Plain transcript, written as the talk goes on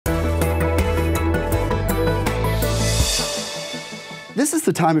This is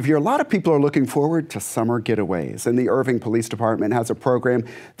the time of year a lot of people are looking forward to summer getaways, and the Irving Police Department has a program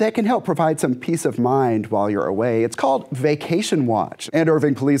that can help provide some peace of mind while you're away. It's called Vacation Watch, and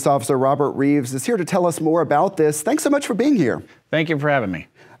Irving Police Officer Robert Reeves is here to tell us more about this. Thanks so much for being here. Thank you for having me.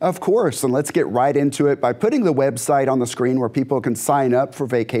 Of course, and let's get right into it by putting the website on the screen where people can sign up for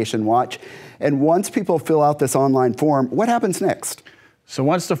Vacation Watch. And once people fill out this online form, what happens next? So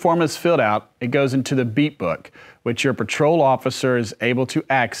once the form is filled out, it goes into the beat book, which your patrol officer is able to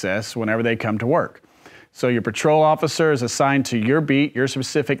access whenever they come to work. So your patrol officer is assigned to your beat, your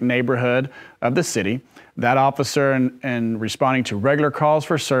specific neighborhood of the city. That officer, in responding to regular calls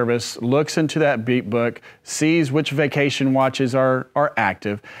for service, looks into that beat book, sees which vacation watches are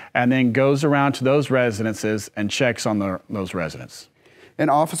active, and then goes around to those residences and checks on those residents. And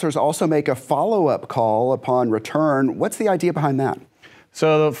officers also make a follow-up call upon return. What's the idea behind that?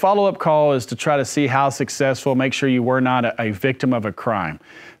 So the follow-up call is to try to see how successful, make sure you were not a victim of a crime.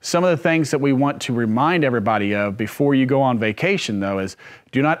 Some of the things that we want to remind everybody of before you go on vacation, though, is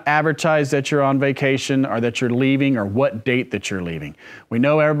do not advertise that you're on vacation or that you're leaving or what date that you're leaving. We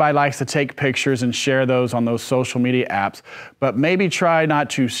know everybody likes to take pictures and share those on those social media apps, but maybe try not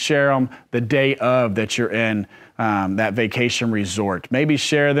to share them the day of that you're in that vacation resort. Maybe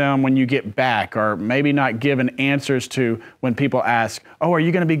share them when you get back, or maybe not giving answers to when people ask, oh, are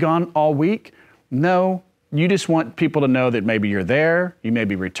you going to be gone all week? No, you just want people to know that maybe you're there, you may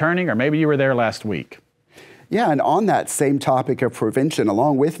be returning, or maybe you were there last week. Yeah, and on that same topic of prevention,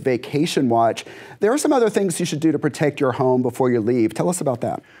 along with Vacation Watch, there are some other things you should do to protect your home before you leave. Tell us about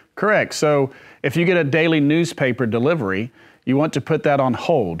that. Correct. So if you get a daily newspaper delivery, you want to put that on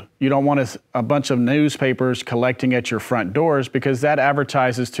hold. You don't want a bunch of newspapers collecting at your front doors, because that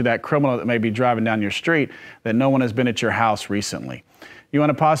advertises to that criminal that may be driving down your street that no one has been at your house recently. You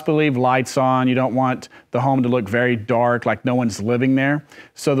want to possibly leave lights on. You don't want the home to look very dark, like no one's living there.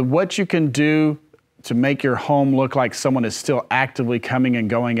 So what you can do to make your home look like someone is still actively coming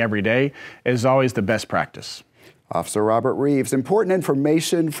and going every day is always the best practice. Officer Robert Reeves, important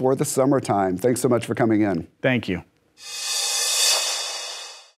information for the summertime. Thanks so much for coming in. Thank you.